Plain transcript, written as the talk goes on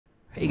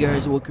Hey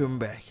guys, welcome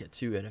back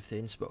to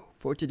NFT Inspo.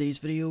 For today's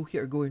video, we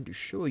are going to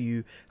show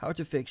you how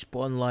to fix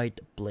PON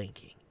light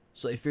blinking.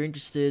 So if you're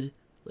interested,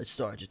 let's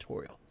start the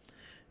tutorial.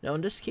 Now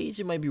in this case,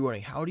 you might be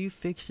wondering, how do you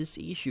fix this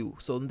issue?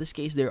 So in this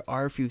case, there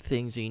are a few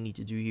things that you need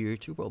to do here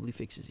to probably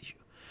fix this issue.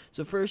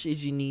 So first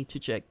is you need to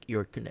check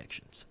your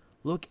connections.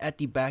 Look at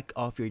the back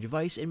of your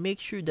device and make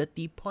sure that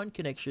the PON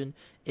connection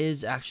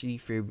is actually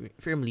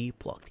firmly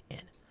plugged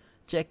in.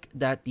 Check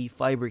that the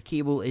fiber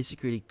cable is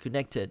securely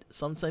connected.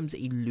 Sometimes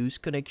a loose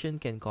connection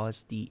can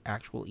cause the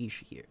actual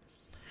issue here.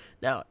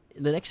 Now,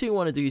 the next thing you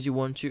want to do is you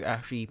want to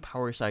actually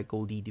power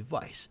cycle the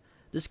device.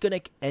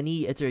 Disconnect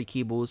any Ethernet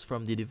cables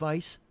from the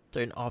device,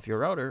 turn off your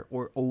router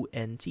or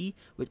ONT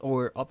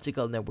or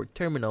optical network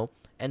terminal,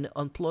 and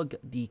unplug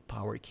the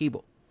power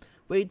cable.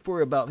 Wait for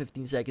about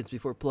 15 seconds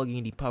before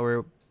plugging the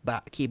power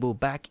cable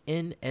back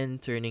in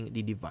and turning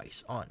the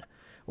device on.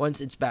 Once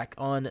it's back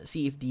on,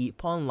 see if the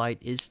PON light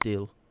is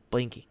still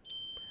blinking.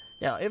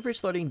 Now, if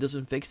restarting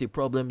doesn't fix the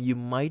problem, you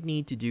might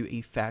need to do a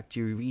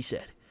factory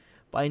reset.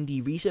 Find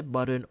the reset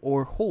button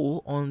or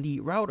hole on the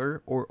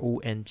router or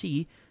ONT.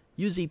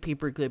 Use a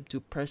paper clip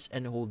to press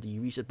and hold the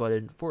reset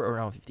button for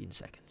around 15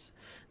 seconds.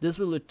 This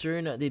will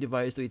return the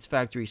device to its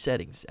factory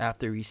settings.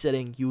 After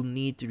resetting, you'll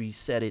need to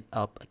reset it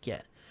up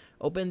again.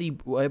 Open the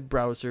web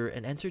browser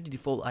and enter the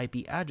default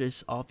IP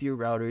address of your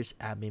router's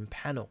admin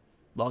panel.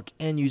 Log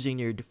in using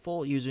your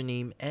default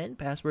username and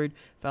password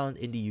found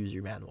in the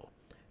user manual.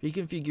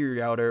 Reconfigure your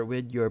router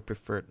with your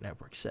preferred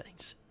network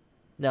settings.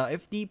 Now,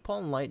 if the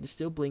PON light is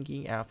still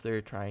blinking after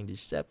trying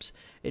these steps,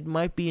 it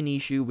might be an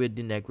issue with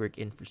the network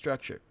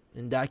infrastructure.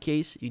 In that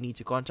case, you need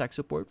to contact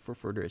support for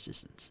further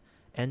assistance.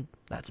 And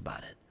that's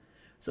about it.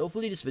 So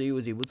hopefully this video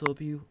was able to help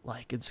you.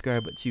 Like and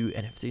subscribe to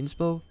NFT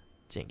Inspo.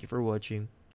 Thank you for watching.